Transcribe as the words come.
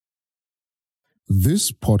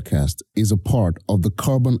This podcast is a part of the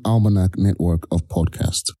Carbon Almanac network of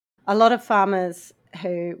podcasts. A lot of farmers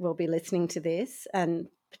who will be listening to this, and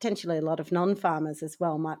potentially a lot of non-farmers as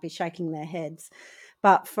well, might be shaking their heads.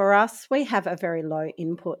 But for us, we have a very low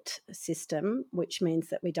input system, which means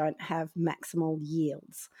that we don't have maximal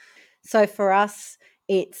yields. So for us,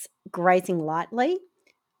 it's grazing lightly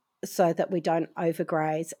so that we don't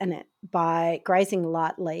overgraze. And by grazing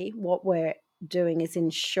lightly, what we're doing is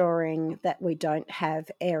ensuring that we don't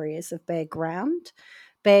have areas of bare ground.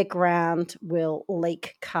 Bare ground will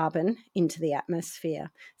leak carbon into the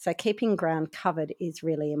atmosphere. So keeping ground covered is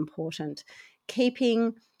really important.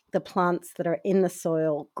 Keeping the plants that are in the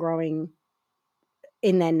soil growing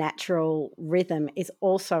in their natural rhythm is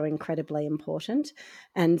also incredibly important.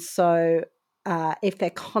 And so if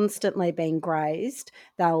they're constantly being grazed,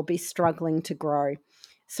 they'll be struggling to grow.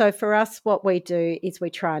 So for us, what we do is we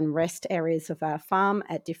try and rest areas of our farm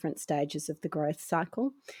at different stages of the growth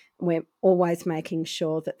cycle. We're always making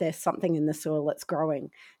sure that there's something in the soil that's growing.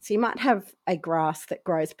 So you might have a grass that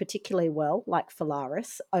grows particularly well, like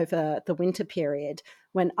phalaris, over the winter period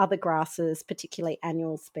when other grasses, particularly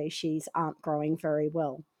annual species, aren't growing very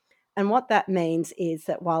well. And what that means is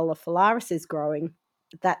that while the phalaris is growing,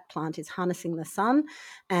 that plant is harnessing the sun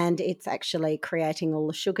and it's actually creating all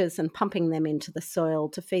the sugars and pumping them into the soil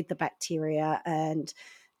to feed the bacteria and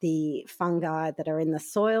the fungi that are in the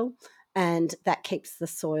soil, and that keeps the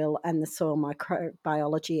soil and the soil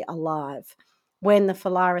microbiology alive. When the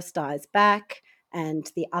phalaris dies back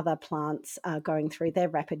and the other plants are going through their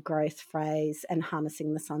rapid growth phase and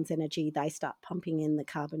harnessing the sun's energy, they start pumping in the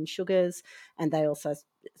carbon sugars and they also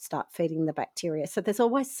start feeding the bacteria. So there's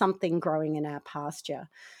always something growing in our pasture.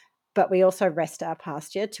 But we also rest our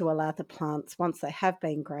pasture to allow the plants, once they have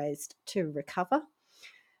been grazed, to recover.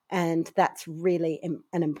 And that's really an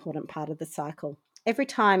important part of the cycle. Every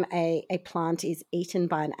time a plant is eaten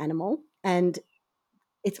by an animal, and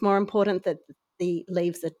it's more important that the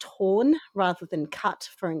leaves are torn rather than cut,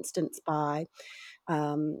 for instance, by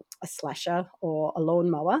a slasher or a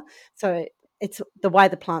lawnmower. So it's the way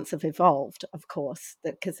the plants have evolved, of course,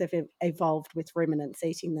 because they've evolved with ruminants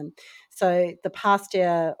eating them. So the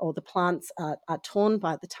pasture or the plants are torn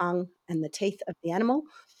by the tongue and the teeth of the animal.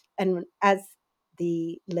 And as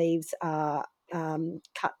the leaves are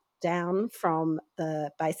cut down from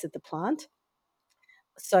the base of the plant,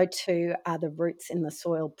 so too are the roots in the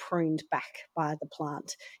soil pruned back by the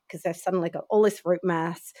plant, because they've suddenly got all this root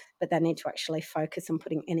mass, but they need to actually focus on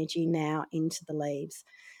putting energy now into the leaves.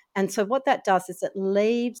 And so what that does is it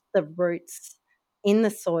leaves the roots in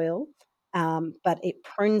the soil, but it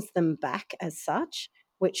prunes them back as such,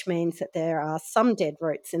 which means that there are some dead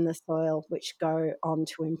roots in the soil which go on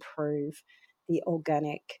to improve the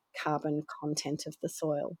organic carbon content of the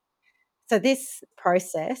soil. So this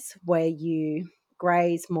process where you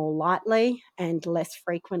graze more lightly and less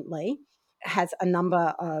frequently has a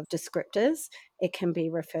number of descriptors. It can be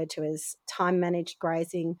referred to as time-managed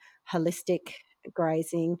grazing, holistic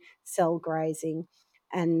grazing, cell grazing,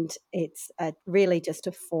 and it's really just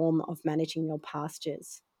a form of managing your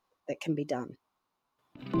pastures that can be done.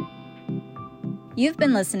 You've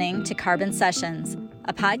been listening to Carbon Sessions,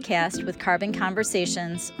 a podcast with carbon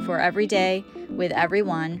conversations for every day with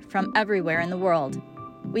everyone from everywhere in the world.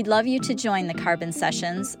 We'd love you to join the Carbon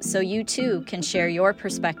Sessions so you too can share your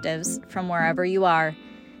perspectives from wherever you are.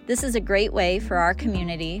 This is a great way for our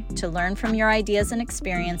community to learn from your ideas and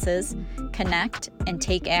experiences, connect, and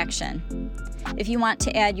take action. If you want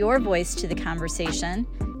to add your voice to the conversation,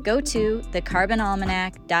 go to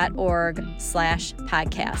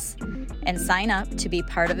thecarbonalmanac.org/podcasts and sign up to be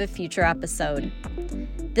part of a future episode.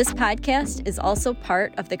 This podcast is also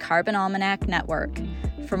part of the Carbon Almanac network.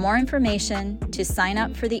 For more information, to sign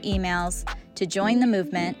up for the emails, to join the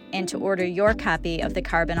movement, and to order your copy of the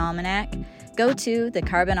Carbon Almanac, go to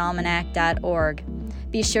thecarbonalmanac.org.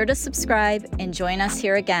 Be sure to subscribe and join us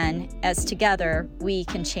here again, as together we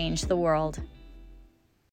can change the world.